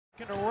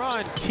To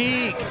run,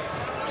 Teague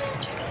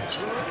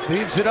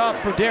leaves it up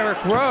for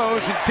Derrick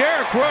Rose, and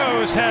Derrick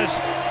Rose has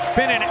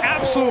been an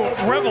absolute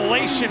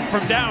revelation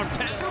from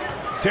downtown.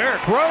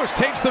 Derrick Rose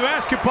takes the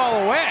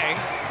basketball away,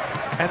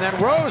 and then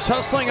Rose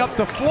hustling up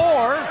the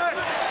floor,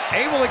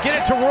 able to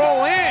get it to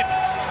roll in.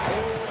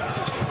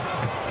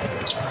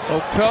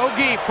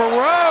 Okogie for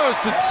Rose,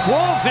 the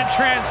Wolves in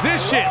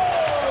transition.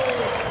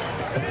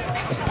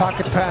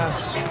 Pocket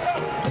pass.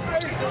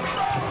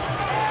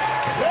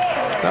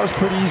 That was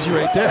pretty easy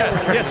right there.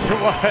 Yes, it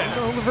was.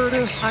 You know who LeVert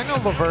is? I know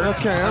LeVert.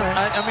 Okay, all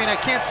right. I mean, I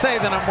can't say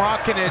that I'm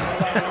rocking it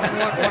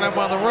when I'm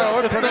on the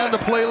road. It's not on the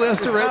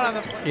playlist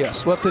already?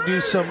 Yes, we'll have to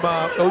do some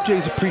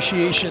OJ's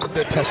appreciation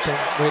testing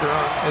later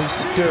on as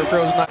Derrick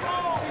Rose not.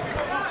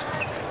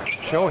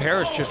 Joe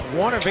Harris just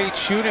 1 of 8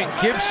 shooting.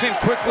 Gibson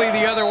quickly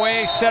the other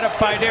way, set up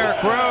by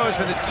Derrick Rose,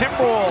 and the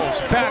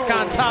Timberwolves back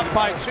on top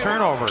by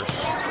turnovers.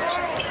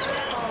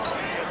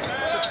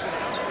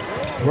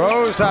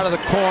 Rose out of the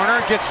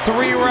corner, gets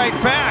 3 right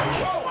back.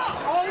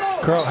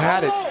 Carl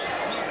had it,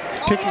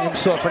 kicking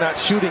himself for not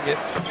shooting it.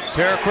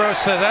 Derrick Rose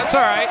said, that's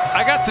all right,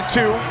 I got the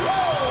 2.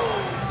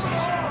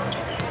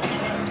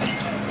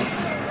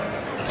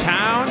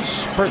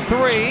 Towns for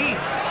 3,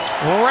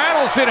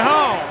 rattles it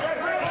home.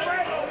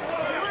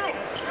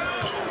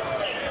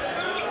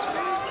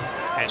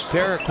 And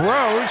Derrick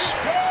Rose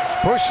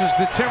pushes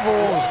the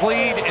Timberwolves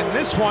lead in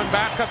this one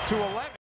back up to 11.